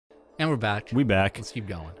And we're back. We back. Let's keep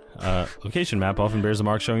going. Location map often bears a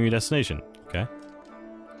mark showing you destination. Okay.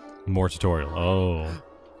 More tutorial. Oh.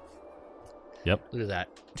 Yep. Look at that.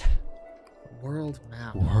 World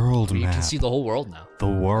map. World You map. can see the whole world now. The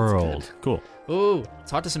world. Cool. Ooh,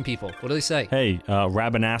 talk to some people. What do they say? Hey,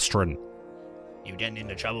 Rabinastron. You getting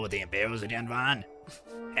into trouble with the Imperials again, Vaughn?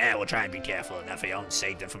 Yeah, we'll try and be careful enough for your own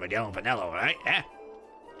sake than for Miguel and Pinello, right? Eh?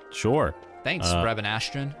 Sure. Thanks, Brevin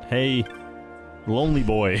Ashton. Hey, lonely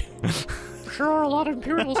boy. Sure are a lot of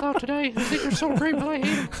Imperials out today. I think they're so great, but I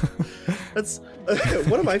hate them. That's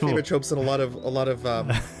one of my favorite tropes in a lot of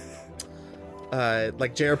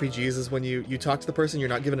like JRPGs is when you talk to the person, you're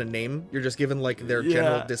not given a name, you're just given like their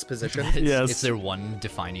general disposition. It's their one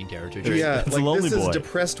defining character trait. Yeah, It's a like lonely this boy. is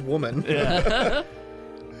depressed woman. Yeah.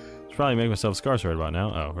 Should probably make myself scarce right about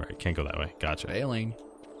now. Oh, right, can't go that way. Gotcha. Failing.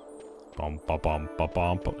 Bum, bum, bum, bum,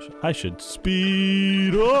 bum, bum. I should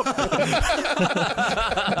speed up.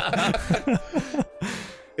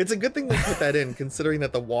 It's a good thing they put that in, considering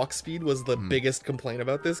that the walk speed was the biggest complaint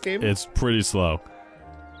about this game. It's pretty slow.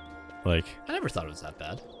 Like, I never thought it was that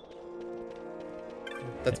bad.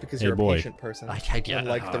 That's because Hey, you're boy. a patient person, I get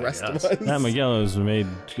unlike the rest of us. Matt Miguel has made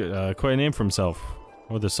quite a name for himself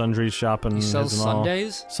with the sundry shopping. He sells and all.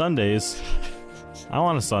 Sundays? Sundays. I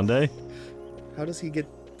want a Sunday. How does he get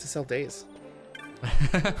to sell days?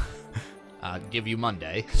 Give you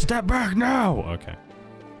Monday. Step back now. Okay.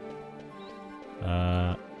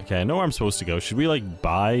 Okay, I know where I'm supposed to go. Should we like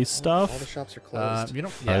buy All the stuff? shops are closed. We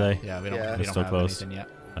don't. Are they? Yeah, we don't. Yeah. We They're don't still have closed? anything yet.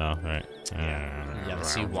 Oh, all right. You haven't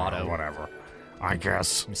seen Watto, Whatever. I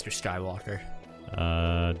guess. Mr. Skywalker.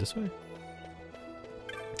 This way.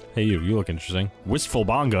 Hey, you look interesting. Wistful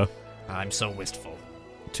Bonga. I'm so wistful.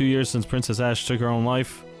 2 years since Princess Ash took her own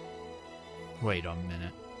life. Wait a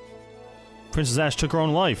minute. Princess Ash took her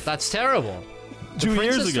own life. That's terrible. 2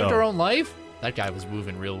 years Princess ago. took her own life? That guy was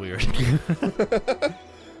moving real weird.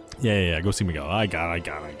 Yeah. Go see Miguel. I got it.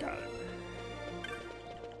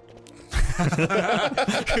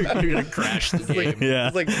 You're gonna crash the game. Yeah.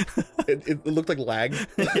 It's like it looked like lag.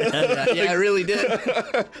 Yeah, it really did.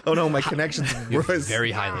 Oh no, my connection's worse.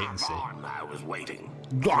 Very high latency. I was waiting.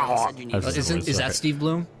 Is that Steve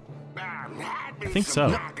Bloom? I think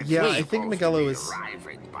so. Yeah, I think Miguelo is.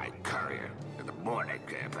 Arriving by courier in the morning.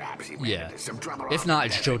 Perhaps he Yeah. into some trouble. If not,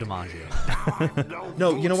 it's Joe DiMaggio.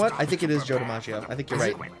 No, you know what? I think it is Joe DiMaggio. I think you're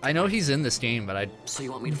right. I know he's in this game, but I... So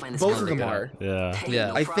you want me to find this Both of number? them are. Yeah.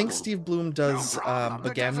 Yeah. I think Steve Bloom does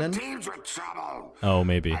Bagamnon. Teams with trouble. Oh,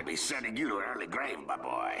 maybe. I'd be sending you to an early grave, my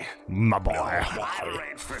boy. My boy. I'll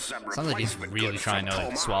arrange for some Sounds like he's replacement really goods trying from to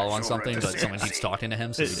Thomas swallow on over something, at but the someone keeps CNC. talking to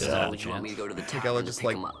him, so he doesn't have the You want me to chance. go to the town Miguelo and just pick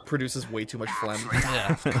like him up? produces way too much phlegm.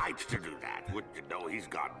 Yeah. Kites to do that. Wouldn't you know he's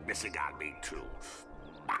gone missing on me too?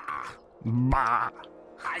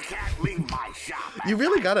 I can't leave my shop. You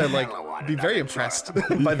really gotta like be very impressed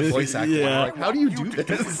by the voice acting. Yeah. Like, how do you do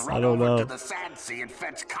this? I don't know. To the sand sea and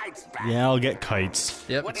fetch kites back. Yeah, I'll get kites.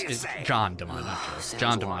 Yep, What do you it's say? John DiMaggio.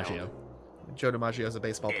 John DiMaggio. Joe DiMaggio's a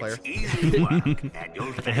baseball player. It's easy work, and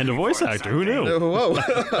you'll thank And a me voice for it actor, who someday. knew? Whoa,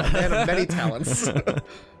 a man of many talents.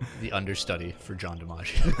 The understudy for John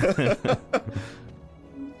DiMaggio.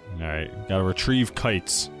 Alright, gotta retrieve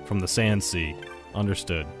kites from the sand sea.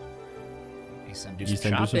 Understood. He said do You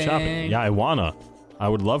some said do some shopping. Yeah, I wanna. I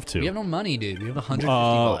would love to. We have no money, dude. We have 150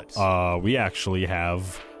 bucks. We actually have...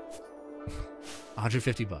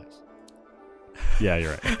 150 bucks. Yeah,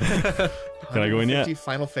 you're right. Can I go in yet? 50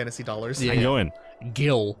 Final Fantasy dollars. Yeah. I can go in.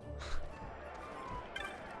 Gil.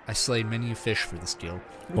 I slayed many fish for this gil.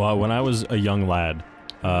 Well, when I was a young lad,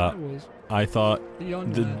 I thought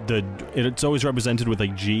it's always represented with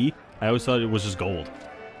like G. I always thought it was just gold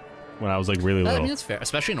when I was like really I little. mean, that's fair,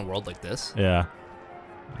 especially in a world like this. Yeah.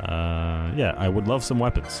 Yeah, I would love some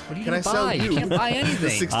weapons. What are you Can gonna I sell buy? You you can't buy the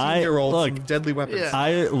anything. 16-year-old look, some deadly weapons? Yeah.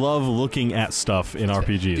 I love looking at stuff in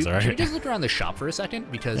RPGs, Dude, Can we alright? just look around the shop for a second?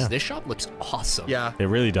 Because this shop looks awesome. Yeah, It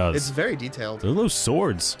really does. it's very detailed. They're those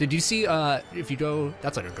swords. Did you see, if you go,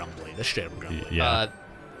 that's like a drum blade. That's straight up a drum blade. Yeah.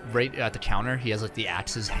 Right at the counter, he has like the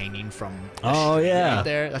axes hanging from the Oh, yeah. right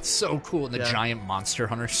there. That's so cool. And the Yeah. giant monster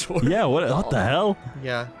hunter sword. Yeah, what the hell?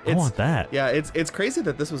 Yeah, I want that. Yeah, it's crazy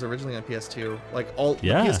that this was originally on PS2. Like all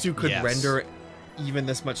Yeah. PS2 could Yes. render even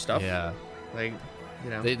this much stuff. Yeah. Like, you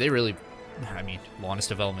know. They really, I mean, longest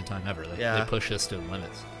development time ever. They push this to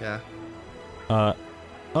limits. Yeah.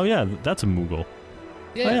 Oh yeah, that's a Moogle.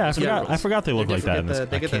 Yeah, Oh yeah, it's I forgot they look They're like that in this.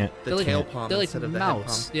 They I get can't. the tail palm They're like instead of the head palm.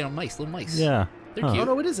 mouse. You know, mice, little mice. Yeah. They're Huh. cute.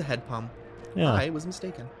 Oh no, it is a head palm. Yeah. I was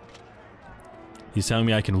mistaken. He's telling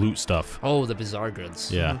me I can loot stuff. Oh, the bizarre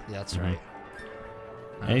goods. Yeah. Yeah, that's right.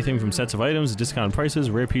 Anything from sets of items, discounted prices,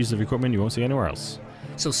 rare pieces of equipment you won't see anywhere else.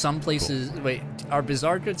 So some places, wait, are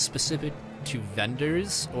Bazaar goods specific to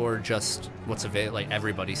vendors or just what's available? Like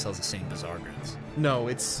everybody sells the same Bazaar goods? No,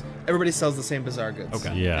 it's everybody sells the same Bazaar goods.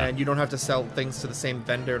 Okay. Yeah. And you don't have to sell things to the same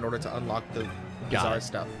vendor in order to unlock the Bazaar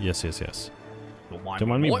stuff. Yes, yes, yes. Don't Don't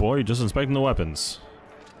mind me, boy. You're just inspecting the weapons.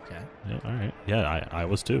 Okay. Yeah, all right. Yeah, I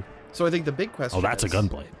was too. So I think the big question Oh, that's is, a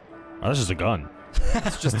gunblade. Oh, that's just a gun.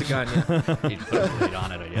 It's just a gun, yeah. You'd put a blade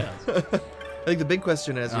on it, I guess. I think the big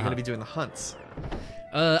question is, you're going to be doing the hunts.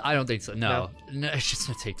 I don't think so. No, it's just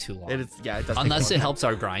gonna take too long. It does. Unless it helps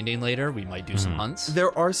our grinding later, we might do some hunts.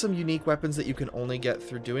 There are some unique weapons that you can only get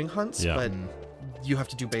through doing hunts, Yeah. but you have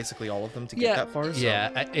to do basically all of them to get that far. So.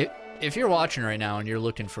 Yeah, if you're watching right now and you're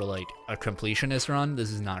looking for like a completionist run,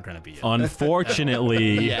 this is not gonna be it.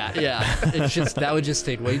 Unfortunately. yeah. It's just that would just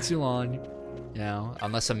take way too long. You know,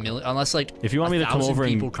 unless like if you want me to come over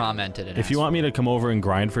people and commented. And if you want me to come over and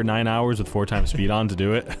grind for 9 hours with 4 times speed on to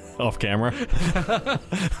do it off camera,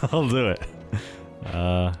 I'll do it.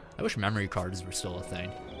 I wish memory cards were still a thing.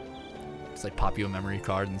 Just like pop you a memory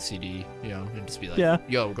card and CD, you know, and just be like,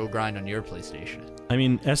 yo, go grind on your PlayStation. I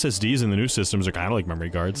mean, SSDs in the new systems are kind of like memory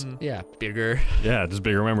cards. Yeah, bigger. Yeah, just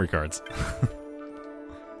bigger memory cards.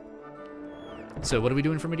 So what are we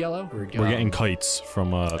doing for Miguelo? We're getting kites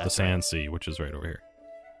from the Sand right. Sea, which is right over here.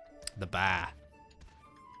 The Ba.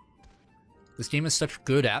 This game has such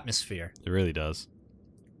good atmosphere. It really does.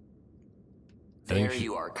 There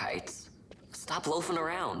you are, kites. Stop loafing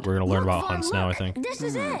around. We're going to learn about hunts now, I think. This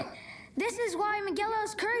is it. This is why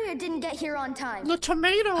Miguelo's courier didn't get here on time. The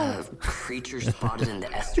tomato! Creature spotted in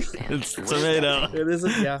the Esther sand. It's tomato. It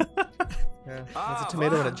isn't, yeah. It's a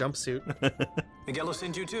tomato in a jumpsuit. Miguelo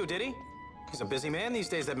sent you too, did he? He's a busy man these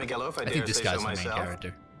days, that Miguelo, if I I dare think this say guy's so the main myself.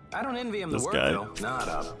 character. I don't envy him the This work, guy? though. Not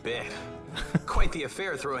a bit. Quite the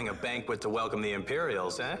affair throwing a banquet to welcome the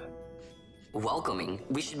Imperials, eh? Welcoming?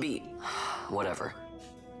 We should be... Whatever.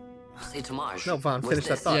 Say Tomaj. No, Vaughn, what's finish that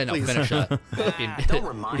this? thought, Yeah, no, please. finish that. Don't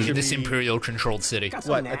remind In me. this Imperial-controlled city. Got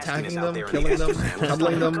some What, nastiness attacking out them, there in killing the them, Esther sand with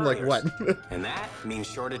cuddling some of them, the like what? couriers. And that means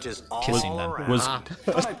shortages all Kissing them. around. Was-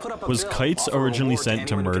 Thought I'd put up a was bill, Kites offer a originally reward sent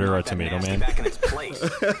to anyone who murder can a knock that tomato nasty man? back in its place.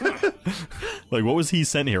 Like, what was he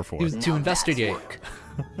sent here for? He was to Now investigate.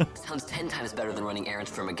 that's work. Sounds 10 times better than running errands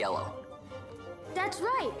for Miguelo. That's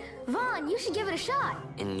right. Vaughn, you should give it a shot.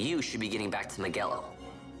 And you should be getting back to Miguelo.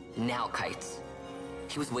 Now, Kites.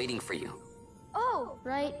 He was waiting for you. Oh,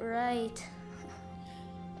 right.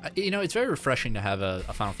 You know, it's very refreshing to have a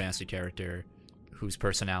Final Fantasy character whose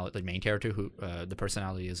personality, the main character, who the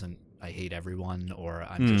personality isn't I hate everyone or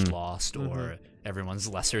I'm just lost or everyone's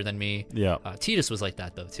lesser than me. Yeah. Tidus was like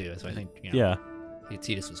that though too, so I think you know, Yeah.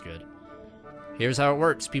 Tidus was good. Here's how it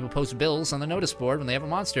works: people post bills on the notice board when they have a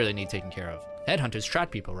monster they need taken care of. Headhunters track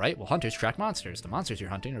people, right? Well, hunters track monsters. The monsters you're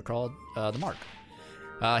hunting are called the mark.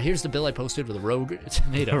 Here's the bill I posted with a rogue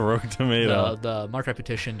tomato. A rogue tomato. The mark I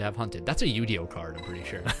petitioned to have hunted. That's a Yu-Gi-Oh card, I'm pretty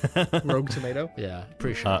sure. Rogue tomato? Yeah,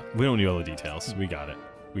 pretty sure. We don't need all the details. We got it.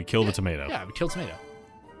 We killed the tomato. Yeah, we killed tomato.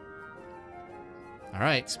 All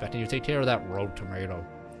right, expecting you to take care of that rogue tomato.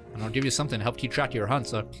 And I'll give you something to help keep track of your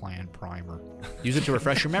hunts, a clan primer. Use it to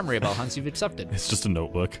refresh your memory about hunts you've accepted. It's just a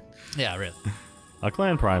notebook. Yeah, really. A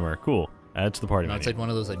clan primer. Cool. Add it to the party No, menu. it's like one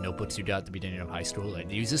of those like notebooks you got at the beginning of high school. Like,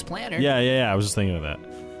 use this planner. Yeah. I was just thinking of that.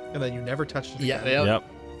 And then you never touched it Yeah. again. Yep.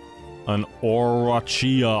 An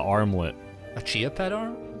Orachia armlet. A chia pet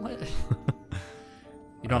arm? What?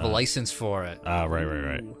 You don't have a license for it.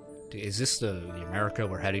 Right. Is this the America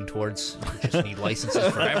we're heading towards? We just need licenses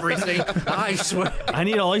for everything. I swear. I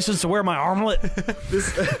need a license to wear my armlet.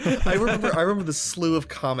 I remember the slew of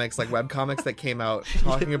comics, like web comics that came out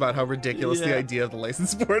talking about how ridiculous the idea of the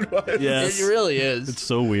license board was. Yes. It really is. It's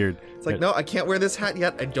so weird. It's like, no, I can't wear this hat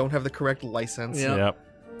yet. I don't have the correct license. Yeah. Yep.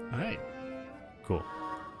 All right. Cool.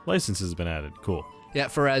 License has been added. Cool. Yeah,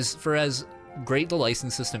 for as great the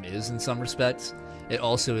license system is in some respects, it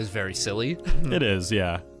also is very silly. It is,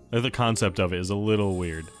 yeah. The concept of it is a little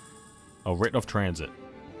weird. Oh, written off transit.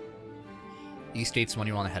 East State's when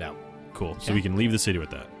you want to head out. Cool. So we can leave the city with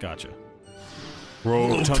that. Gotcha.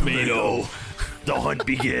 Rogue tomato. The hunt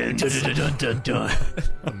begins.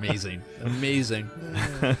 Amazing.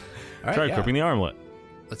 All right, Try yeah. equipping the armlet.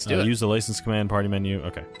 Let's do it. Use the license command party menu.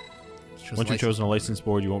 Okay. Choose Once you've license. chosen a license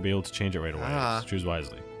board, you won't be able to change it right away. Ah. So choose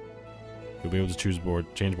wisely. You'll be able to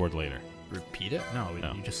change board later. Repeat it? No,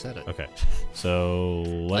 No. you just said it. Okay. So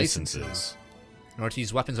licenses. Licenses. In order to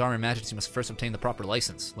use weapons, armor, and magics, you must first obtain the proper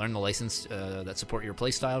license. Learn the license that support your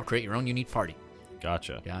playstyle. Create your own unique party.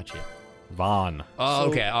 Gotcha. Gotcha. Vaughn. Oh,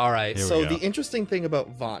 So- okay, all right. Here we So go. the interesting thing about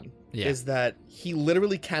Vaughn Yeah. is that he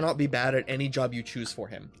literally cannot be bad at any job you choose for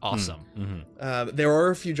him. Awesome. There are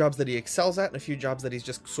a few jobs that he excels at and a few jobs that he's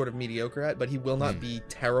just sort of mediocre at, but he will not be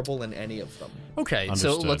terrible in any of them. Okay, so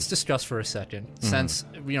Understood. let's discuss for a second. Since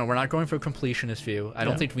we're not going for completionist view, I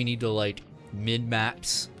don't think we need to like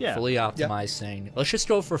mid-max, Yeah. fully optimized thing. Let's just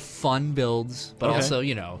go for fun builds, but Okay. also,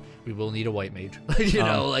 we will need a white mage.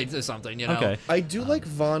 Like something, Okay. I do like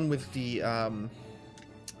Vaughn with the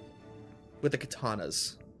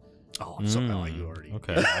katanas. Oh, I'm so you already.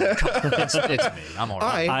 Okay. it's me. I'm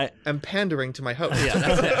alright. I am pandering to my host. Yeah,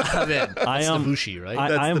 that's it. I'm in. That's am- the Bushi, right?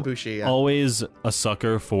 That's the I'm Bushi, yeah. always a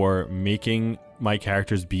sucker for making my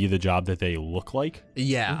characters be the job that they look like.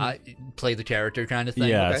 yeah, I play the character kind of thing.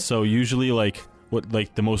 Yeah, Okay. so usually like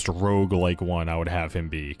the most rogue-like one I would have him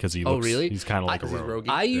be because he Oh, looks, really? he's kind of like a Is he rogue. roguey?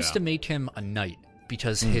 I used Yeah. to make him a knight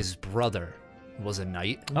because his brother was a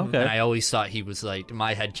knight. Okay. And I always thought he was like,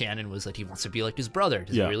 my headcanon was that he wants to be like his brother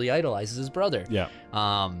because Yeah. he really idolizes his brother. Yeah.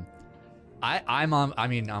 I'm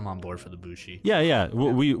on board for the Bushi. Yeah.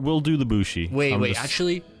 We'll do the Bushi. Wait, I'm just-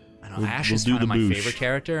 actually, I know we'll- Ash we'll is do kind of the my Boosh. favorite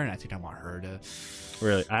character, and I think I want her to.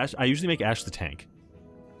 Really, Ash. I usually make Ash the tank.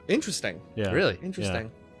 Interesting. Yeah. Really?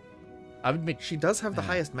 Interesting. I would make. She does have the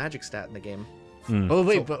highest magic stat in the game. Oh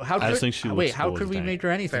wait, but how I could? just think she wait, looks how cool could as we tank. make her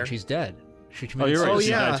anything? Fair. She's dead. She Oh, committed you're right. Oh, She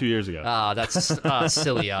yeah. died 2 years ago. Ah, that's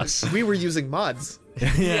silly us. We were using mods.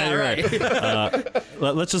 yeah, you're right.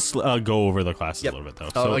 Let's just go over the classes Yep. a little bit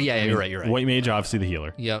though. Oh, yeah, you're right, you're right. White mage, obviously the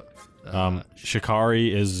healer. Yep.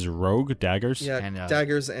 Shikari is rogue, daggers. Yeah, And,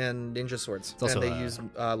 daggers and ninja swords. also, And they use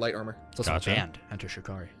light armor. It's also Gotcha. a band. Enter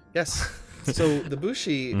Shikari. Yes. So the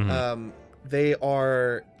Bushi,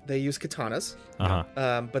 they use katanas,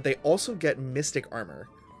 but they also get mystic armor.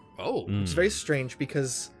 Oh. It's very strange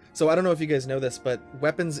because so I don't know if you guys know this, but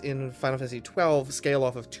weapons in Final Fantasy XII scale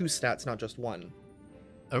off of 2 stats, not just 1.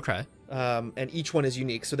 Okay. And each one is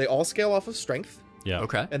unique. So they all scale off of strength, Yeah.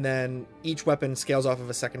 Okay. and then each weapon scales off of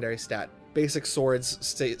a secondary stat. Basic swords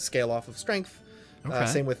scale off of strength. Okay.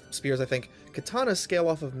 Same with spears, I think. Katanas scale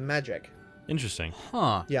off of magic. Interesting.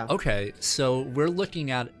 Huh. Yeah. Okay. So we're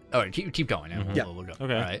looking at. All right. Keep going. And Yeah. we'll go.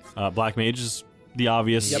 Okay. All right. Black mage is the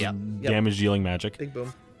obvious Yep. damage dealing magic. Big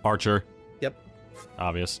boom. Archer, Yep.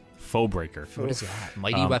 obvious. Foe breaker. What is that?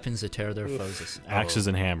 Mighty weapons that tear their foes. Axes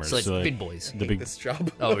and hammers. So like So, like, big boys. The big. This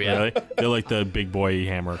job. Oh yeah. Really? They're like the big boy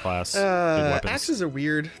hammer class. big weapons. Axes are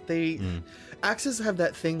weird. Axes have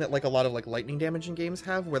that thing that like a lot of like lightning damage in games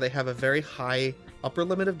have, where they have a very high upper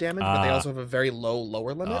limit of damage, but they also have a very low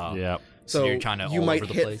lower limit. Yeah. So you're kinda you all might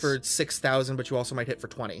over the hit place. for 6,000, but you also might hit for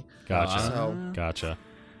 20. Gotcha. So Gotcha.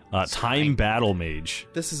 Time battle mage.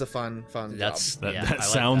 this is a fun That's job. That, yeah, that I like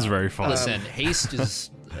sounds that. very fun. Listen, haste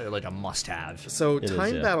is like a must-have. So is,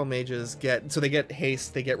 time yeah. battle mages they get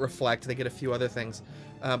haste, they get reflect, they get a few other things,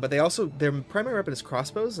 but they also their primary weapon is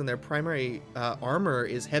crossbows, and their primary armor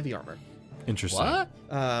is heavy armor. Interesting. What?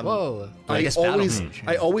 Whoa. I guess battle always mage.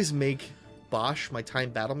 I always make Bosch my time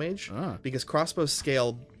battle mage because crossbows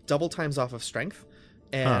scale double times off of strength,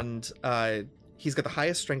 and he's got the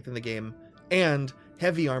highest strength in the game, and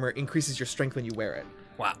heavy armor increases your strength when you wear it.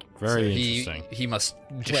 Wow. Very He interesting. he must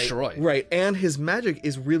destroy. Right, and his magic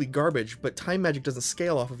is really garbage, but time magic doesn't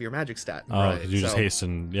scale off of your magic stat. Oh, you just so-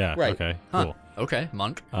 hasten. Yeah. Right. Okay. Huh. Cool. Okay,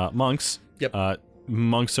 monk. Monks. Yep.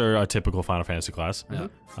 Monks are a typical Final Fantasy class.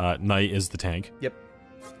 Knight is the tank. Yep.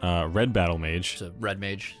 Red battle mage. So red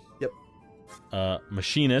mage. Yep.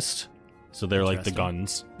 Machinist. So they're like the Interesting.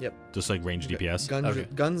 guns. Yep. Just like range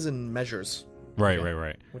DPS. Guns and measures, Right.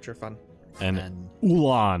 which are fun. And And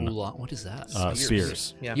Ulan. Ulan. What is that?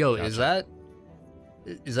 Spears. Yeah. Yo, is that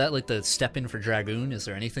like the step in for dragoon? Is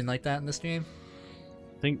there anything like that in this game?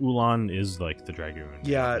 I think Ulan is like the dragoon.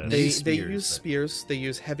 Yeah, of they this. use they spears, use but- spears. They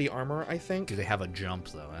use heavy armor, I think. Do they have a jump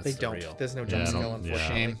though? That's They the don't. real. There's no Yeah, jump I skill, don't- yeah.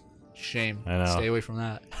 unfortunately. Shame. I know. Stay away from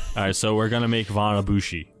that. All right, so we're gonna make Vaughn a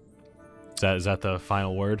Bushi. Is that the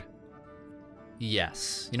final word?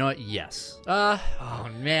 Yes. You know what? Yes. Oh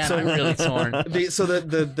man, I'm really torn.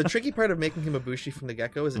 The tricky part of making him a Bushi from the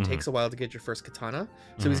get-go is it takes a while to get your first katana.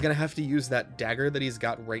 So he's going to have to use that dagger that he's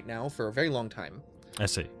got right now for a very long time. I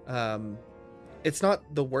see. It's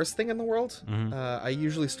not the worst thing in the world. I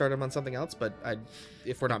usually start him on something else, but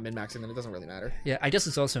if we're not min-maxing, then it doesn't really matter. Yeah, I guess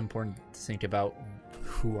it's also important to think about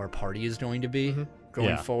who our party is going to be going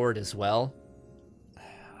Yeah. forward as well.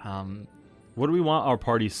 What do we want our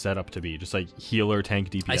party set up to be? Just like healer, tank,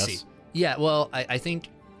 DPS? I see. Yeah, well, I think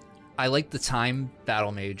I like the time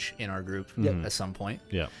battle mage in our group at some point.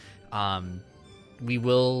 Yeah. We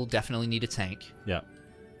will definitely need a tank, Yeah.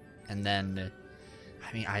 and then,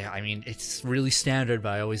 I mean, it's really standard, but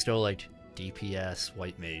I always go like DPS,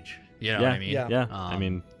 white mage, You know what I mean? Yeah. I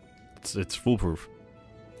mean, it's foolproof.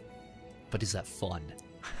 But is that fun?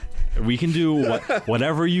 We can do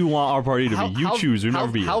whatever you want our party to be. You choose. You'll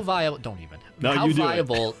never be. How viable? Don't even. No, how you do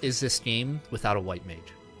viable is this game without a white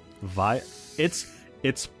mage?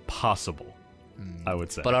 It's possible. I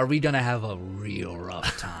would say. But are we gonna have a real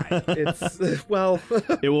rough time? It's well.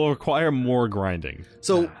 It will require more grinding.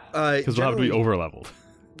 So because we'll have to be over leveled.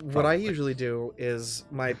 What I usually do is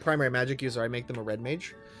my primary magic user, I make them a red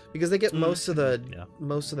mage because they get most of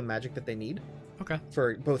the magic that they need. Okay.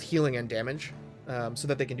 For both healing and damage, so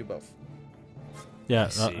that they can do both. Yeah,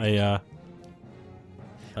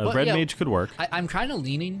 a red mage could work. I'm kind of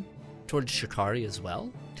leaning towards Shikari as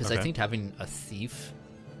well because I Okay. think having a thief,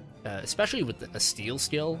 especially with a steal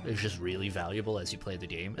skill, is just really valuable as you play the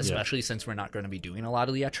game. Especially since we're not going to be doing a lot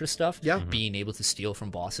of the extra stuff. Yeah. Being able to steal from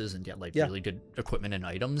bosses and get really good equipment and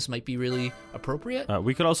items might be really appropriate.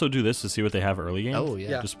 We could also do this to see what they have early game. Oh,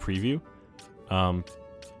 yeah. Just preview.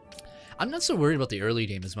 I'm not so worried about the early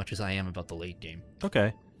game as much as I am about the late game.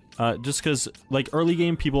 Okay. Just because, like, early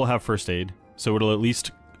game, people have first aid, so it'll at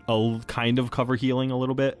least kind of cover healing a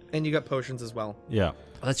little bit. And you got potions as well. Yeah.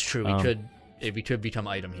 That's true. We could become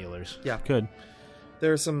item healers. Yeah. Good.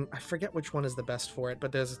 There's some. I forget which one is the best for it,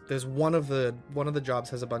 but there's one of the jobs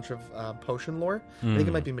has a bunch of potion lore. I think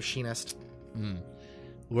it might be machinist.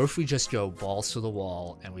 Or if we just go balls to the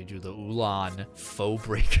wall and we do the Ulan, Foe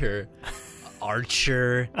Breaker,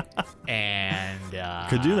 Archer, and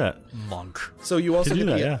Could do that. Monk. So you also do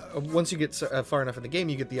get that, the, once you get far enough in the game,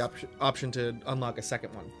 you get the option to unlock a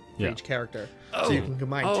second one for each character. So you can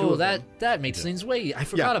combine two of them. that makes things way. I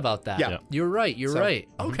forgot about that. Yeah. You're right. You're right.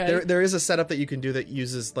 Okay. There is a setup that you can do that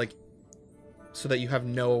uses like so that you have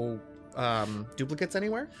no duplicates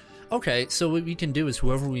anywhere. Okay, so what we can do is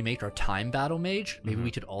whoever we make our time battle mage, maybe we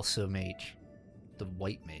could also make the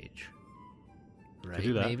white mage. Right? Could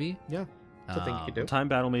do that. Maybe? Yeah. Something you could do. Time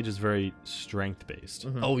battle mage is very strength based.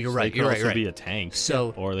 Oh, you're So right. They could You're also right. be a tank.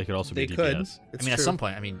 So or they could also They be could. DPS. It's I mean, at true. some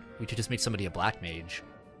point, we could just make somebody a black mage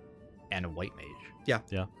and a white mage. Yeah.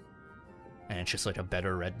 Yeah. And it's just like a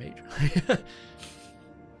better red mage.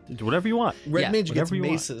 Do whatever you want. Red mage gets whatever you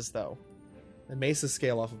want. maces though, and maces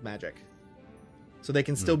scale off of magic, so they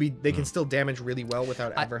can still be still damage really well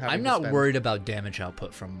without ever having. I'm to not spend. worried about damage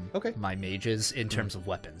output from Okay. my mages in terms of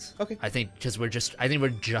weapons. Okay. I think because we're just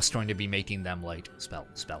going to be making them like spell.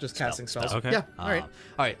 Just casting spells. Okay. Yeah. All right. All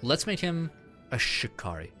right. Let's make him a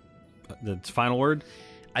Shikari. That's final word.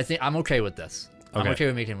 I think I'm okay with this. I'm Okay. okay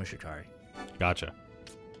with making him a Shikari. Gotcha.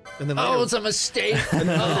 And then Oh, later, it's a mistake.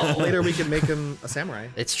 later we can make him a samurai.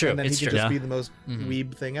 It's true. And then It's he can true. just Yeah. be the most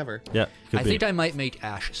weeb thing ever. Yeah. I think I might make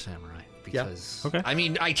Ash a samurai because Okay. I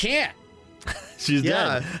mean I can't. she's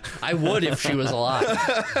Yeah. dead. I would if she was alive.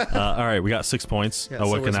 All right, we got 6 points. Yeah, oh, so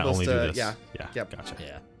what we're can I supposed only to- do this? yeah. Yeah. Yep. Gotcha.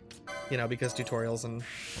 Yeah. Because tutorials and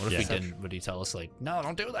What if Yeah. we didn't? Would he tell us like, no,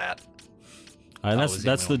 don't do that? And was the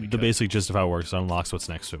that's only the one we could. basic gist of how it works. It unlocks what's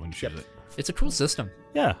next to it when you choose it. It's a cool system.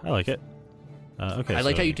 Yeah, I like it. Okay. I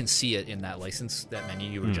like so- how you can see it in that license, that menu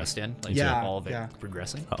you were just in. Like Yeah, all of it yeah.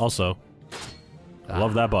 progressing. Also, I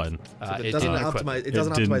love that button. it doesn't didn't equip. optimize. It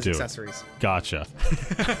doesn't didn't optimize do it. accessories. Gotcha.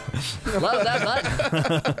 Love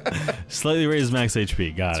that button. Slightly raised max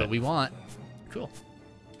HP. Got That's it. what we want. Cool.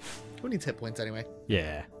 Who needs hit points anyway?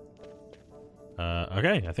 Yeah.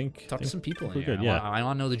 Okay, I think. Talk to some people in we're here. good, yeah. I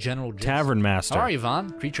want to know the general gist. Tavern Master. How are you, Vaughn?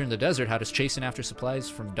 Creature in the desert had us chasing after supplies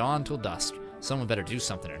from dawn till dusk. Someone better do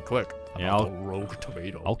something and quick. Yeah, About the rogue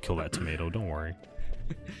tomato. I'll kill that tomato. Don't worry.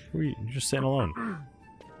 You're just sitting alone.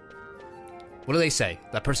 What do they say?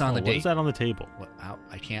 That person on the What date. is that on the table? What,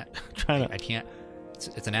 I can't. Trying to. I can't.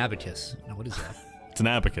 It's an abacus. No, what is that? It's an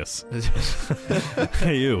abacus.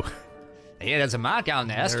 Hey, you. Hey, there's a mark out in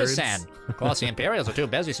the Esther Nerds. Sand. Of course, the Imperials are too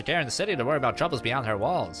busy securing the city to worry about troubles beyond her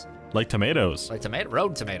walls. Like tomatoes. Like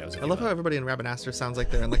road tomatoes. I love how everybody in Rabanastre sounds like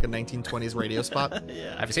they're in like a 1920s radio spot.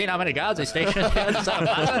 Have you seen how many guards they stationed here in the Southern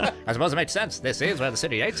Plaza? I suppose it makes sense. This is where the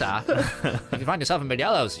city gates are. If you find yourself in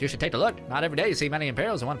Bighellos, you should take a look. Not every day you see many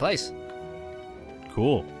Imperials in one place.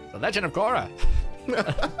 Cool. The Legend of Korra.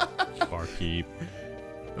 Barkeep.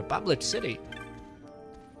 Republic City.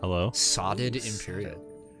 Hello. Sodded Imperial.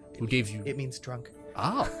 Who gave you... It means drunk.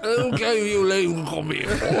 Oh. Okay, you ladies, come here,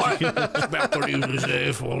 boy. Back to you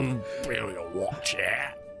there for Imperial watch,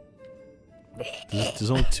 yeah. There's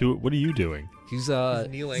only 2. What are you doing? He's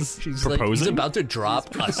Kneeling. He's like, he's Proposing? about to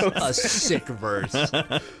drop a sick verse.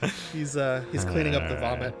 He's cleaning up the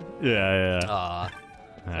vomit. Yeah.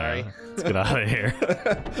 Sorry. Let's get out of here.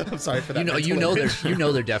 I'm sorry for that. You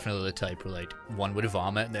know they're definitely the type where like one would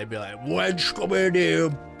vomit and they'd be like, "Wedge, come in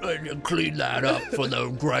here and clean that up for the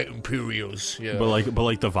Great Imperials." Yeah. But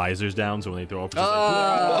like the visor's down, so when they throw up,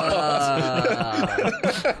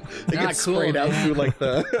 it's just they get sprayed out through like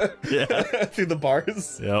the through the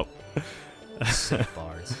bars. Yep. Sick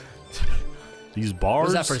bars. These bars.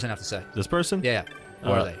 What does that person have to say? This person? Yeah.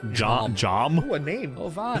 Where are they? Jom. Ooh, a name. Oh,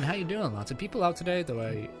 Vaughn, how you doing? Lots of people out today, though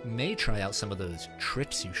I may try out some of those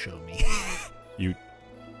tricks you showed me.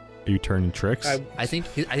 Are you turning tricks? I think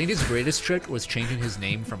his greatest trick was changing his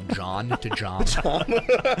name from John to John.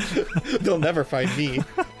 They'll never find me.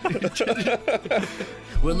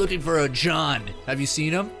 We're looking for a John. Have you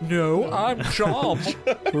seen him? No, I'm John.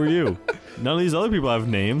 Who are you? None of these other people have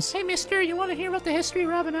names. Hey, mister, you want to hear about the history of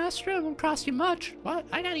Rabanastra? It won't cost you much. What?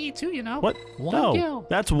 I gotta eat too, you know. What? One gill.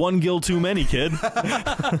 That's one gill too many, kid.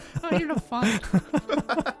 Oh, you're no fun.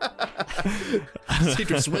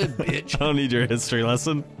 Secret swim, bitch. I don't need your history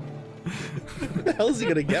lesson. What the hell is he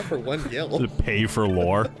gonna get for one gill? To pay for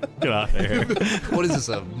lore. Get out of here. What is this,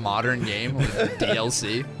 a modern game? What is it,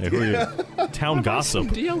 DLC? Hey, who are you? Town gossip.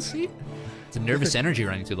 DLC? It's a nervous energy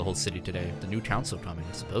running through the whole city today. The new council coming.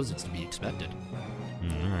 I suppose it's to be expected.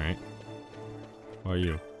 Alright. Who are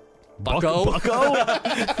you? Bucko? Bucko?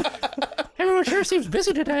 Everyone sure seems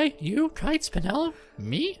busy today. You, Kite, Spinella?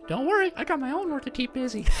 Me? Don't worry, I got my own work to keep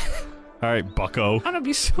busy. Alright, Bucko. I'm gonna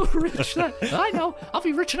be so rich that I know I'll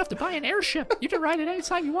be rich enough to buy an airship. You can ride it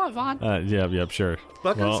anytime you want, Vaughn. Yeah, sure.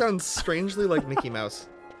 Bucko sounds strangely like Mickey Mouse.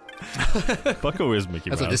 Bucko is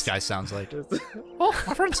Mickey Mouse. That's what this guy sounds like. Oh,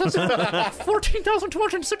 my friend says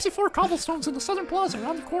 14,264 cobblestones in the southern plaza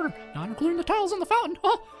around the corner, not including the tiles in the fountain.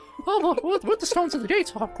 With the stones of the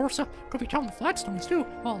gates, of course, could be counting the flagstones too.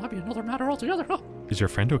 Oh, that'd be another matter altogether. Is your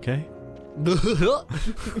friend okay?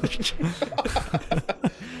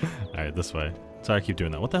 Alright, this way. Sorry, I keep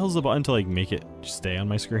doing that. What the hell's the button to like make it stay on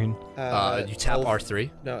my screen? You tap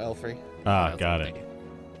R3. No, L3. Got it.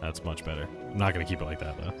 That's much better. I'm not gonna keep it like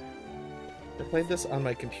that though. I played this on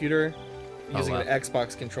my computer using an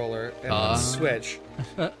Xbox controller and on Switch.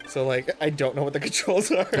 So like, I don't know what the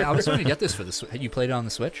controls are. Yeah, I was trying to get this for the Switch. You played it on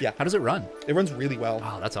the Switch? Yeah. How does it run? It runs really well.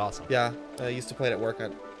 Oh, that's awesome. Yeah, I used to play it at work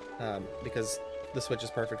because the Switch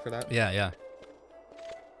is perfect for that. Yeah.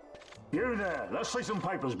 You there, let's see some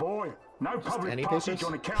papers, boy. No public any passage papers?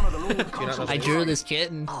 on account of the Lord Consul's I drew this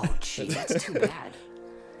kitten. Oh, gee, that's too bad.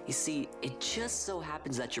 You see, it just so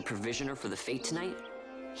happens that your provisioner for the fete tonight,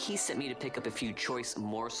 he sent me to pick up a few choice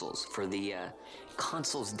morsels for the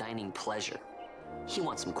consul's dining pleasure. He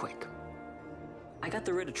wants them quick. I got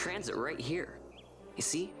the writ of transit right here. You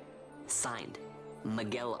see? Signed,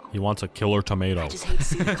 Magello. He wants a killer tomato. I just hate to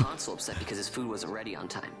see the consul upset because his food wasn't ready on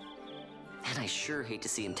time. And I sure hate to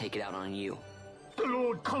see him take it out on you. The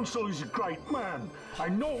Lord Consul is a great man.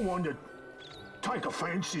 I'm not one to take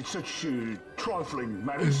offense in such trifling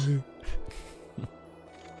matters.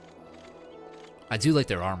 I do like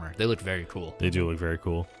their armor. They look very cool. They do look very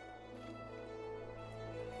cool.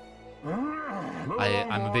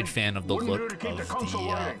 I'm a big fan of the look of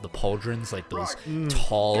the pauldrons, like those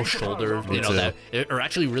tall shoulder, you know, that are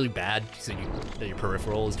actually really bad so that your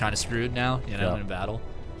peripheral is kind of screwed now, you know, in battle.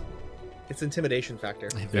 It's intimidation factor.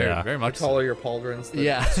 Very much. The taller your pauldrons,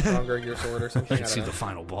 the stronger your sword or something. You can see the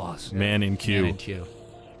final boss. Man in queue. Man in queue.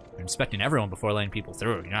 You're inspecting everyone before letting people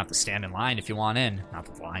through. You don't have to stand in line if you want in. Not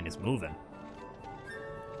that the line is moving.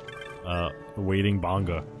 Waiting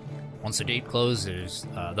bonga. Once the gate closes,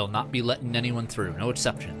 they'll not be letting anyone through. No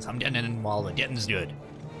exceptions. I'm getting in while the getting's good.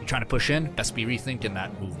 You trying to push in? Best be rethinking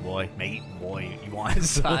that move, boy. Mate, boy, you want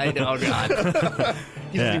inside? Oh, God.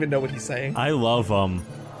 He doesn't even know what he's saying. I love,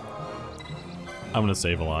 I'm gonna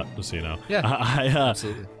save a lot, just so you know. Yeah.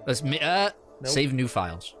 Absolutely. Let's save new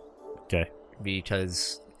files. Okay.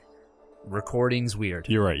 Because recording's weird.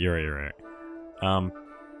 You're right.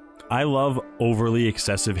 I love overly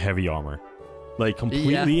excessive heavy armor. Like,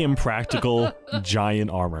 completely impractical giant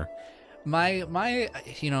armor. My,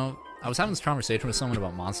 you know, I was having this conversation with someone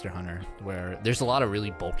about Monster Hunter, where there's a lot of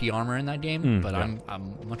really bulky armor in that game, but I'm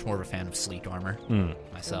much more of a fan of sleek armor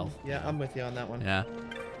myself. Yeah, I'm with you on that one. Yeah.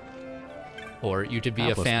 Or you could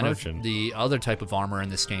be a fan of the other type of armor in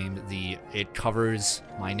this game, it covers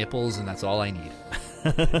my nipples and that's all I need.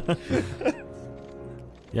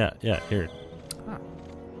 Yeah, here. Huh.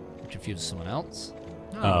 Confused someone else?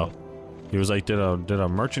 No. Oh. He was like, did a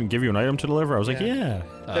merchant give you an item to deliver? I was like, yeah.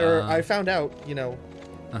 I found out,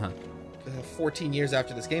 14 years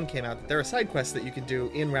after this game came out, that there are side quests that you can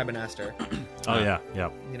do in Rabanastre. Oh, yeah.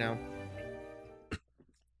 You know.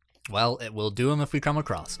 Well, we'll do them if we come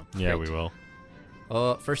across them. Yeah, we will.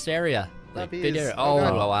 First area. Puppies. Oh,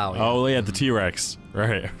 God. wow. Yeah. Oh, yeah, the T-Rex.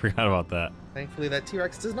 Right, I forgot about that. Thankfully, that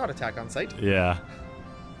T-Rex does not attack on sight. Yeah.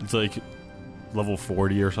 It's like level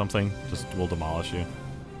 40 or something. Just will demolish you.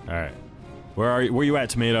 All right. Where you at,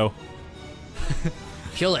 Tomato?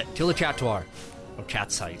 Kill it. Kill the Chattuar. Oh,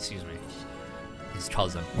 Chat Sight, excuse me. His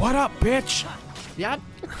cousin. What up, bitch? Yeah.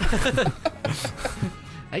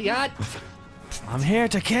 Hey, yacht. I'm here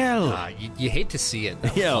to kill. You hate to see it.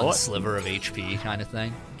 That Yeah, one what? sliver of HP kind of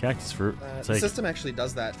thing. Cactus fruit. It's The like, system actually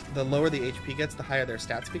does that. The lower the HP gets, the higher their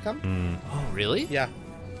stats become. Oh, really? Yeah.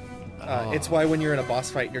 It's why when you're in a boss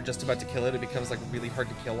fight and you're just about to kill it, it becomes like really hard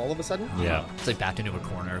to kill all of a sudden. yeah. It's like backed into a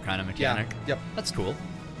corner kind of mechanic. Yeah. Yep. That's cool.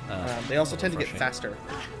 They also tend to get frustrating.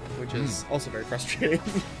 faster, which is also very frustrating.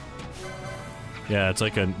 Yeah, it's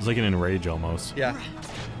like an enrage almost. Yeah.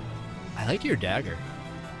 I like your dagger.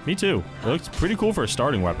 Me too. It looks pretty cool for a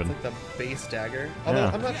starting weapon. It's like the base dagger. Although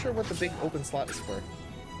Yeah. I'm not sure what the big open slot is for.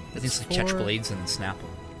 It's to catch blades and snap them.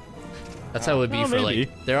 That's how it would be Oh, for maybe.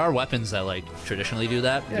 like. There are weapons that like traditionally do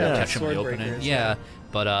that. You Yeah, catch them in the sword opening. breakers, Yeah,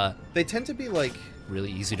 but They tend to be like,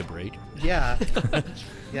 really easy to break. yeah,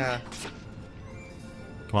 yeah.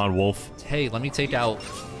 Come on, Wolf. Hey, let me take out,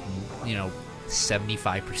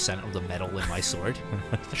 75% of the metal in my sword.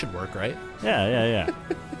 That should work, right? Yeah.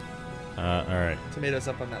 All right. Tomatoes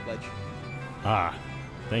up on that ledge. Ah,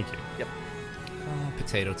 thank you. Yep.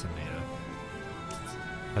 Potato, tomato.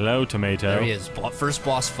 Hello, Tomato. There he is. First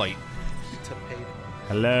boss fight. Tomato.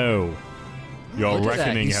 Hello. Your Look at that,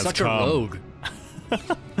 reckoning he's has such come. a rogue.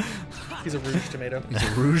 He's a rouge tomato. He's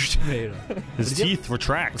a rouge tomato. His teeth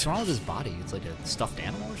retract. What's wrong with his body? It's like a stuffed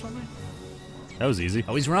animal or something? That was easy.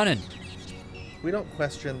 Oh, he's running. We don't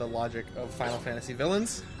question the logic of Final Fantasy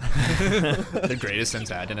villains. The greatest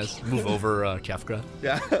antagonist. Move over, Kefka.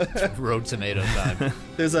 Yeah. Rogue tomato time.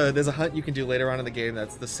 There's a hunt you can do later on in the game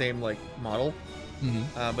that's the same like model,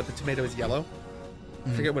 but the tomato is yellow.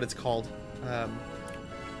 I forget what it's called,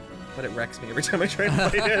 but it wrecks me every time I try and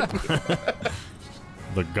fight it.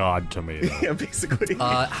 The god tomato. Yeah, basically.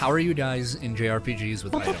 How are you guys in JRPGs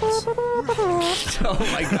with items? Oh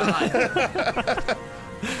my god.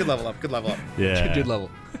 Good level up. Good level up. Yeah. Good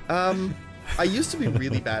level. I used to be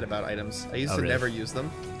really bad about items. I used to really? never use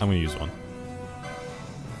them. I'm gonna use one.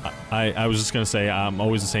 I was just gonna say I'm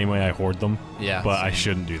always the same way. I hoard them. Yeah, But I same.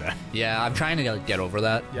 shouldn't do that. Yeah, I'm trying to get over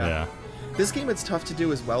that. Yeah. This game, it's tough to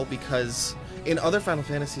do as well because in other Final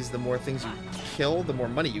Fantasies, the more things you kill, the more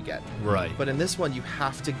money you get. Right. But in this one, you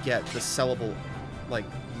have to get the sellable, like,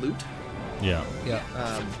 loot. Yeah. Yeah.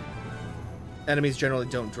 Enemies generally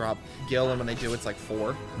don't drop gil, and when they do, it's like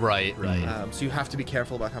 4. Right. So you have to be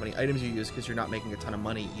careful about how many items you use because you're not making a ton of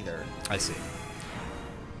money either. I see.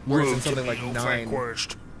 Whereas in something like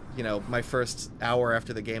 9, my first hour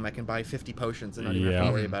after the game, I can buy 50 potions and not even have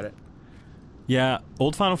to worry about it. Yeah,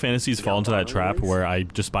 old Final Fantasies fall into that trap where I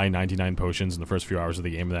just buy 99 potions in the first few hours of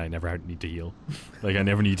the game and then I never need to heal. Like, I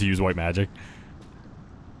never need to use white magic.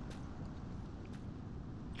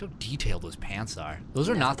 Look how detailed those pants are. Those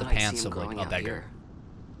are not the pants of, like, a beggar.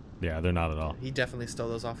 Yeah, they're not at all. He definitely stole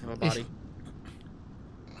those off of a body.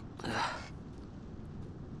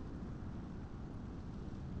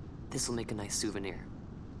 This'll make a nice souvenir.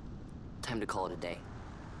 Time to call it a day.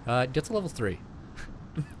 Get to level 3.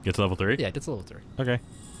 Get to level 3? Yeah, get to level 3. Okay.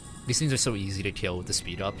 These things are so easy to kill with the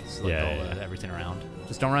speed up. It's like everything around.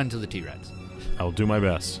 Just don't run into the T-Rex. I'll do my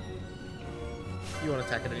best. You want to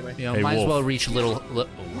attack it anyway? You know, Hey, might as Wolf. well reach little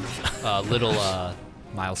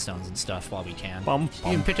milestones and stuff while we can. Bum, You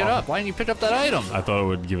bum, didn't pick it bum. up. Why didn't you pick up that item? I thought it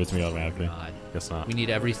would give it to me automatically. God. Guess not. We need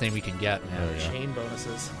everything we can get, man. There we go. Chain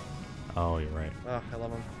bonuses. Oh, you're right. Oh, I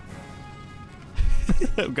love them.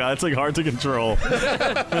 God, it's like hard to control.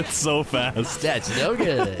 It's so fast. That's no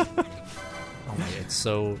good. Oh my, it's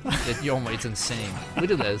so... it's insane.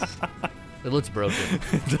 Look at this. It looks broken.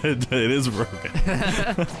 It is broken.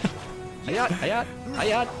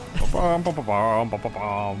 Hayat. Ba-bum, ba-ba-bum,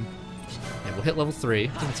 ba-ba-bum. Yeah, we'll hit level 3. I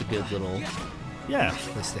think it's a good little Yeah,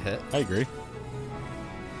 place to hit. I agree.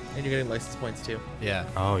 And you're getting license points too. Yeah.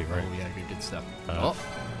 Oh, you're right. Oh, yeah, good stuff.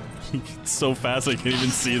 It's so fast I can't even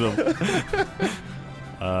see them.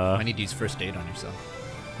 I need to use first aid on yourself.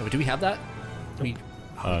 Oh, do we have that? We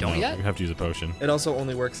don't no, yet? You have to use a potion. It also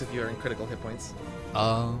only works if you're in critical hit points.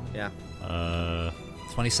 Yeah.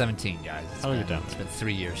 2017, guys. It's been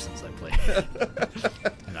 3 years since I played.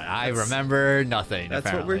 And I remember nothing. That's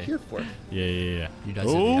apparently. what we're here for. Yeah. You guys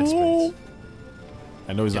are the experts.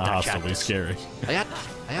 I know he's Get not that hostile, but he's cactus. scary.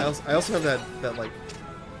 I also have that like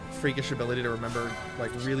freakish ability to remember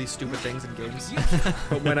like really stupid things in games.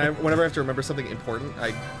 But whenever I have to remember something important, I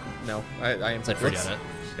am It's like forget it.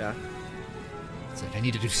 Yeah. It's like, I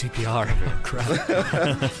need to do CPR.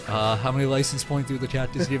 Crap. How many license points do the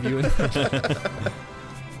chat just give you?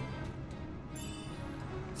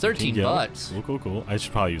 13 bucks. Cool. I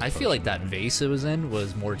should probably use. I feel like that vase it was in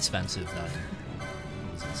was more expensive than it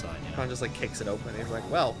was inside. Con just like kicks it open. He's like,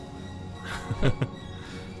 well.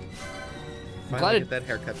 I'm glad get that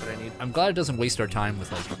haircut that I need. I'm glad it doesn't waste our time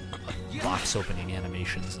with like box opening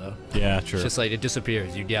animations though. Yeah, true. It's just like it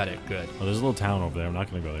disappears. You get it. Good. Oh, there's a little town over there. I'm not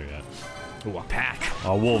gonna go there yet. Ooh, a pack.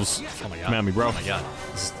 Oh, wolves. Oh my god. Come at me, bro. Oh my god.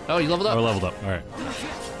 Oh, you leveled up. Oh, leveled up. All right.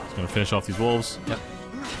 Just gonna finish off these wolves. Yep.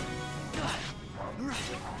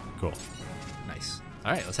 Cool. Nice.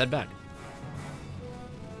 All right, let's head back.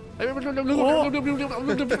 Oh no!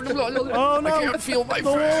 I can't feel my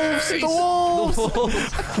face. The wolves!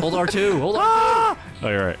 Hold R2. Hold R2. Oh,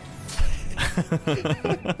 you're right.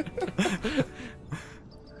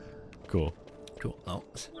 Cool. Oh.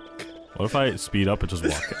 What if I speed up and just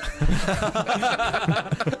walk?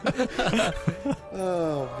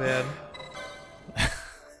 Oh man.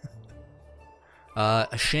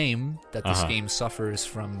 A shame that this game suffers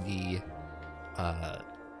from the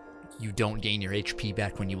you don't gain your HP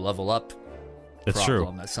back when you level up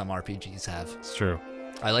problem that some RPGs have. It's true.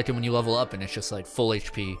 I like it when you level up and it's just like full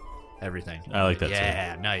HP, everything. I like that too.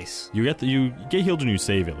 Yeah, nice. You get healed when you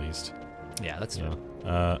save at least. Yeah, that's true.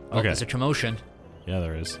 Okay. There's a commotion. Yeah,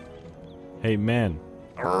 there is. Hey, man.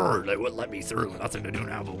 They wouldn't let me through. Nothing to do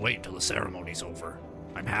now but wait till the ceremony's over.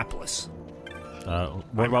 I'm hapless.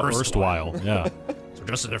 What about erstwhile? Yeah. So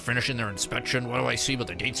just as they're finishing their inspection, what do I see but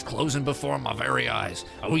the gates closing before my very eyes?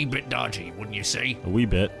 A wee bit dodgy, wouldn't you say? A wee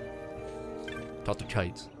bit. Taught the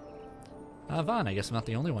kites. Vaughn, I guess I'm not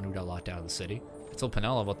the only one who got locked out of the city. I told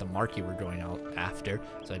Penella about the marquee we're going out after,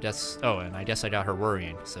 so I guess... Oh, and I guess I got her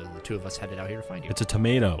worrying, so the two of us headed out here to find you. It's a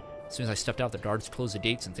tomato. As soon as I stepped out, the guards closed the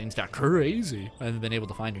gates and things got crazy. I haven't been able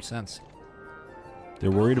to find her since. They're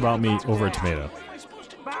worried about me over a tomato.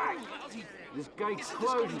 Back! This gate's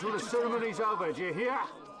closed until the ceremony's over, do you hear?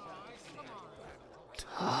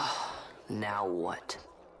 Now what?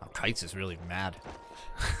 Oh, Kites is really mad.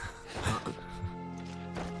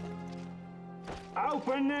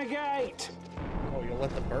 Open the gate! Oh, you'll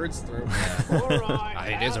let the birds through.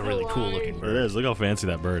 Alright. It is a really cool looking bird. It is. Look how fancy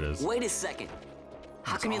that bird is. Wait a second.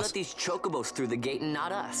 How come you let these chocobos through the gate and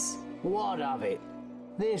not us? What of it?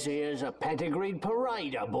 This here's a pedigreed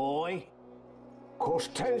parader, boy.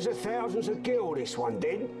 Cost tens of thousands of gil, this one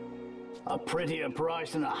did. A prettier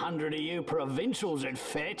price than 100 of you provincials would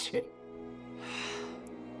fetch.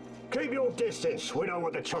 Keep your distance. We don't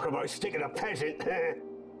want the chocobo sticking a peasant.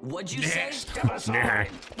 What'd you say? Step aside.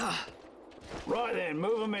 Right then,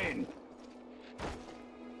 move them in.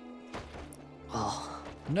 Oh.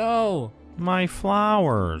 No! My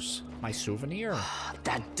flowers. My souvenir.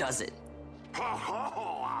 That does it.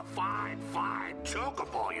 Oh, a fine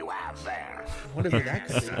chocobo you have there. Whatever that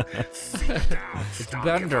could be. Sit down, It's Stomp,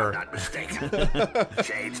 Bender. if I'm not mistaken.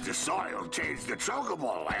 Change the soil, change the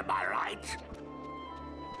chocobo, am I right?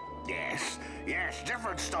 Yes,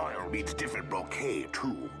 different soil means different bouquet,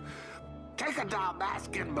 too. Take a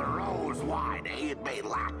Damascus Barreau's wine, It may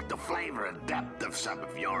lack the flavor and depth of some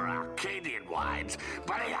of your Arcadian wines,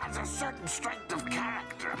 but it has a certain strength of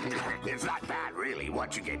character. It's not bad, really,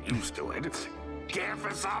 once you get used to it. Care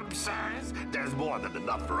for some, sirs? There's more than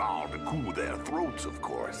enough for all to cool their throats, of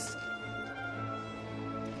course.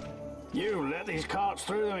 You let these carts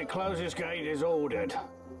through and closest gate is ordered.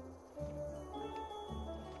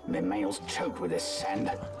 My mail's choked with this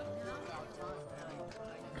sand.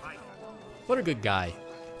 What a good guy,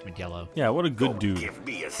 Yellow. Yeah, what a good dude.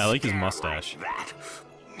 I like his mustache.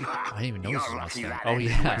 I didn't even notice his mustache. Oh,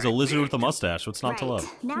 yeah. He's a lizard with a mustache. What's not to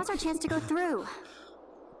love? Now's our chance to go through.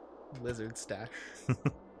 Lizard stash.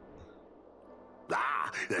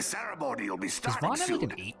 The ceremony will be Does starting Vaughn have soon.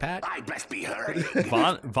 like an 8-pack? I best be hurrying.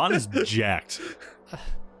 Vaughn is jacked.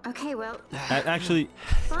 Okay, well. Actually,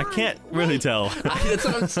 I can't really tell. That's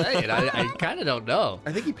what I'm saying. I kind of don't know.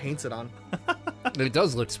 I think he paints it on. It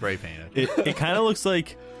does look spray painted. It kind of looks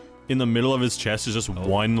like in the middle of his chest is just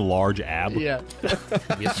one large ab. Yeah.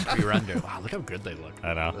 We have to re-render. Wow, look how good they look.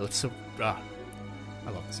 I know. It looks so... I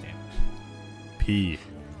love this game. P.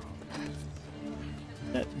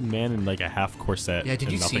 That man in like a half corset. Yeah, did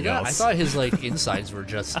and you see nothing that? else. I thought his like insides were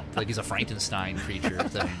just like he's a Frankenstein creature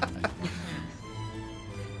thing.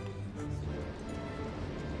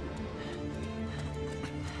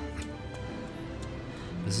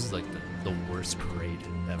 This is like the worst parade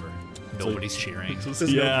ever. Nobody's cheering. There's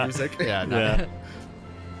no music. Yeah, Yeah.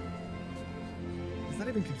 It's not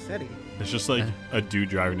even confetti. It's just like a dude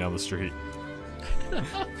driving down the street.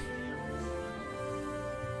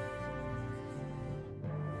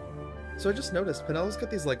 So I just noticed Penelo's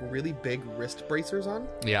got these like really big wrist bracers on.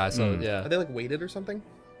 Yeah, so yeah. Are they like weighted or something?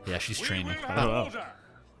 Yeah, she's training. I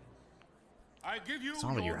give you it's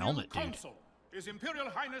not like your helmet, dude. His Imperial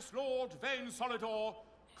Highness Lord Vane Solidor,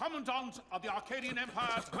 Commandant of the Arcadian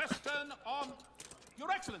Empire's Western Arm.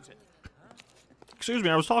 Your Excellency. Excuse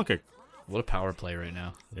me, I was talking. What a power play right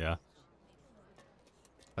now. Yeah.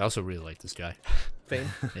 I also really like this guy. Vane?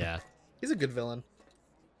 Yeah. He's a good villain.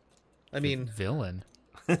 I mean... Villain?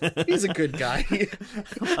 He's a good guy.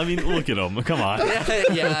 I mean, look at him. Come on.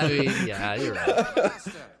 Yeah, I mean, yeah, you're right.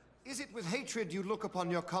 Master, is it with hatred you look upon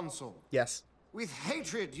your consul? Yes. With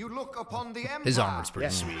hatred you look upon the Empire? His armor's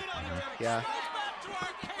pretty sweet. Yeah.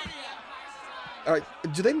 Alright,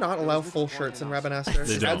 do they not allow full shirts in Rabanastre?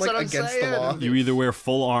 They don't. Is that, like, against the law? You either wear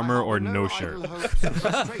full armor or no shirt.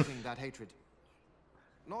 That hatred.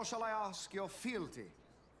 Nor shall I ask your fealty.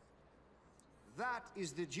 That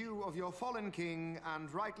is the due of your fallen king,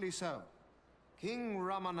 and rightly so. King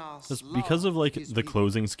Ramanas. Because of like the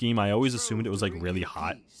closing scheme, I always assumed it was like really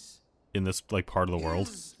hot in this like part of the world.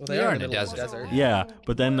 Well, they are in a desert. Yeah,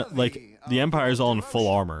 but then like the Empire's all in full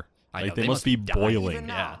armor. Like they must be boiling.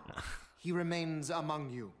 Yeah. He remains among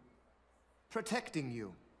you, protecting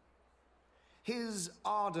you. His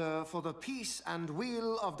ardor for the peace and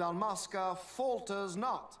weal of Dalmasca falters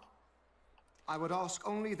not. I would ask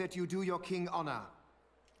only that you do your king honor.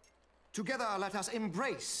 Together let us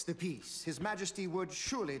embrace the peace his majesty would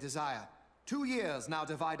surely desire. 2 years now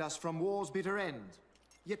divide us from war's bitter end,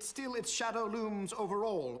 yet still its shadow looms over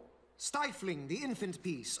all, stifling the infant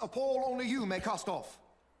peace, a pall only you may cast off.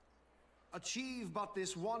 Achieve but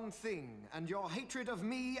this one thing, and your hatred of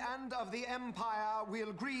me and of the Empire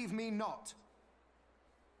will grieve me not.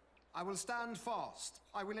 I will stand fast.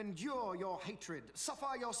 I will endure your hatred, suffer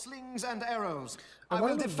your slings and arrows. I will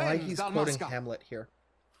wonder why defend he's Dalmasca. quoting Hamlet here.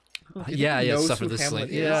 Yeah, suffer the sling.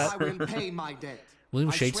 Yeah. I will pay my debt. William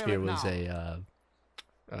I Shakespeare swear it was now.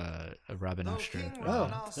 a Rabanastre.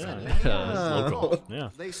 Local.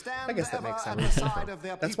 Yeah. They stand I guess that makes ever sense. at the side of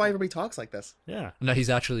their That's why everybody talks like this. Yeah. No, he's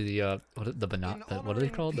actually the what are they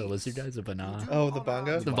called? The lizard guys, the banana. Oh, the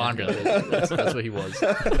bongo. The bongo. That's what he was.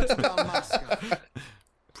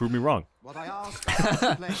 Prove me wrong. What I ask,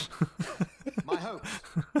 I play. My hopes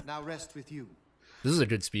now rest with you. This is a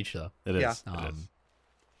good speech, though. It is. Yeah. It is.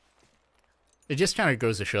 It just kind of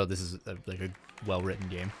goes to show this is like a well-written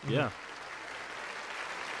game. Yeah.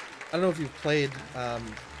 I don't know if you've played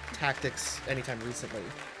Tactics anytime recently.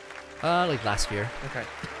 Like last year. Okay.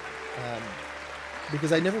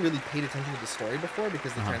 Because I never really paid attention to the story before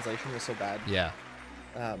because the translation was so bad. Yeah.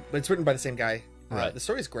 But it's written by the same guy. Right. The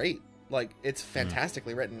story's great. Like, it's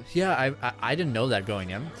fantastically written. Yeah, I didn't know that going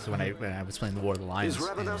in. So when I was playing the War of the Lions, Is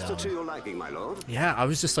Rabanastre to your liking, my lord? yeah, I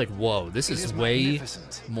was just like, whoa, this is way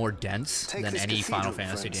more dense than any Final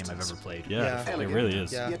Fantasy game I've ever played. Yeah, it really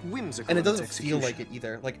is. Yeah. And it doesn't feel like it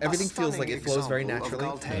either. Like, everything feels like it flows very naturally.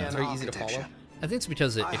 It's very easy to follow. I think it's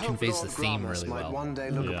because it conveys the theme really well.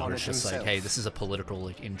 Yeah. Where it's just like, hey, this is a political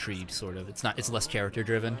like intrigue sort of. It's less character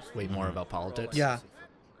driven, way more about politics. Yeah.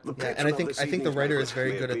 Yeah, and I think the writer is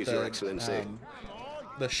very good at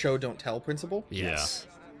the show don't tell principle. Yes.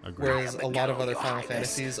 Agreed. Whereas a lot of other Final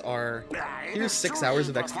Fantasies are here's 6 hours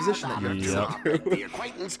of exposition that you have to sit through. The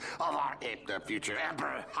acquaintance of our future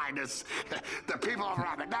Emperor, Highness. The people of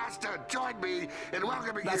Rabanastre join me in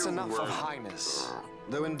welcoming That's you. enough of highness.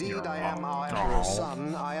 Though indeed I am our emperor's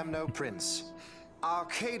son, I am no prince.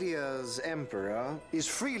 Arcadia's emperor is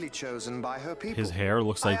freely chosen by her people. His hair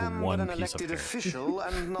looks like I am one but an piece of elected hair. official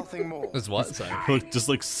and nothing more. It's what? Sorry. Look, just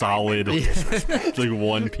like solid, like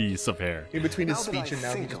one piece of hair. In between his Now that speech I and now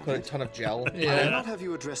he think just of put a it, ton of gel. I will not have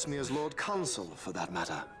you address me as Lord Consul, for that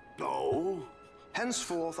matter. No.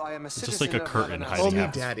 Henceforth, I am a citizen Just like a of curtain Rabanastre. hiding Call me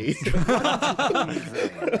half his daddy.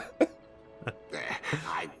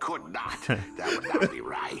 I could not. That would not be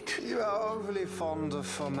right. You are overly fond of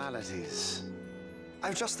formalities.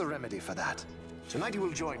 I've just the remedy for that. Tonight you will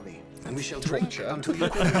join me, and we shall drink until you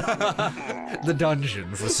The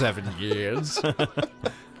dungeon for 7 years.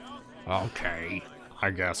 Okay, I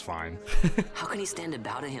guess fine. How can he stand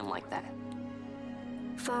about him like that?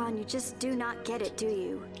 Fawn, you just do not get it, do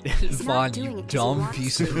you? Vaughn, you dumb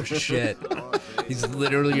piece of shit. He's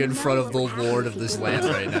literally in front of the Lord of this land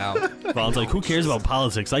right now. Vaughn's like, who cares about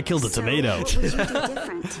politics? I killed a tomato.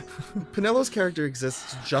 Penelo's character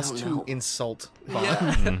exists just to insult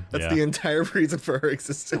Vaughn. That's the entire reason for her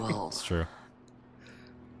existence. Well, It's true.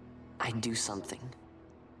 I'd do something.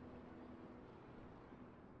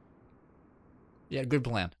 Yeah, good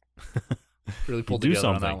plan. Really pulled do together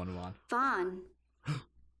on that something. one, Vaughn. Vaughn.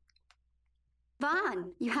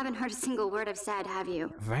 Vaughn, you haven't heard a single word I've said, have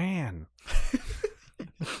you? Van.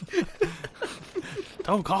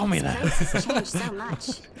 Don't call me that. This place has changed so much.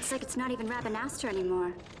 It's like it's not even Rabanastre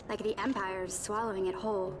anymore. Like the Empire is swallowing it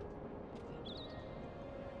whole.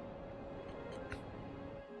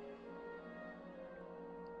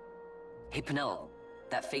 Hey, Penelo,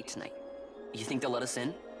 that fate tonight. You think they'll let us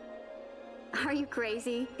in? Are you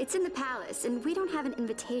crazy? It's in the palace, and we don't have an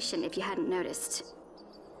invitation if you hadn't noticed.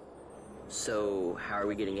 So, how are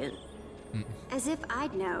we getting in? As if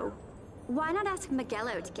I'd know. Why not ask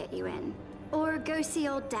Magello to get you in? Or go see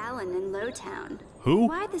old Dallin in Lowtown? Who?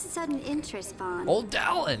 Why the sudden interest, Vaughn? Old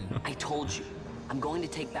Dallin! I told you. I'm going to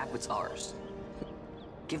take back what's ours.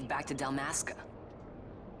 Give back to Dalmasca.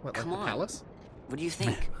 What, Come like the on. palace? What do you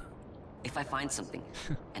think? If I find something,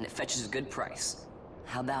 and it fetches a good price,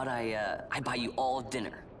 how about I buy you all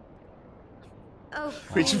dinner? Oh,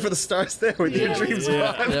 Reaching for the stars there with your dreams,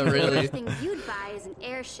 Yeah, Vaughn. yeah, really. The thing you'd buy is an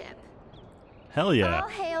airship. Hell yeah. All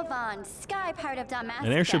hail Vaughn, sky part of Dalmasca.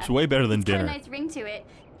 An airship's way better than It's got dinner. a nice ring to it.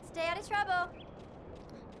 Stay out of trouble.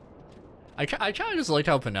 I kind of just liked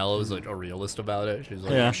how Penelo was like a realist about it. She's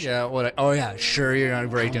like, Yeah. yeah, what? Oh yeah, sure, you're gonna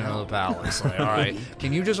break into the palace. Like, all right,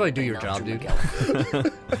 can you just like do your job, dude?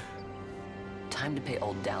 Time to pay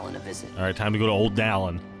old Dallin a visit. All right, time to go to Old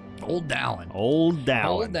Dallin. Old Dallin. Old Dallin.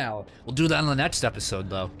 Old Dallin. We'll do that on the next episode,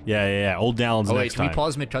 though. Yeah. Old Dallin's Oh wait, next can we time.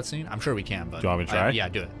 pause mid cutscene? I'm sure we can, but Do you want me to try? yeah,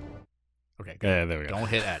 do it. Okay, good. Yeah, there we go. Don't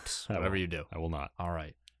hit X. I Whatever will. you do. I will not. All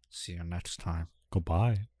right. See you next time.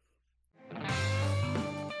 Goodbye.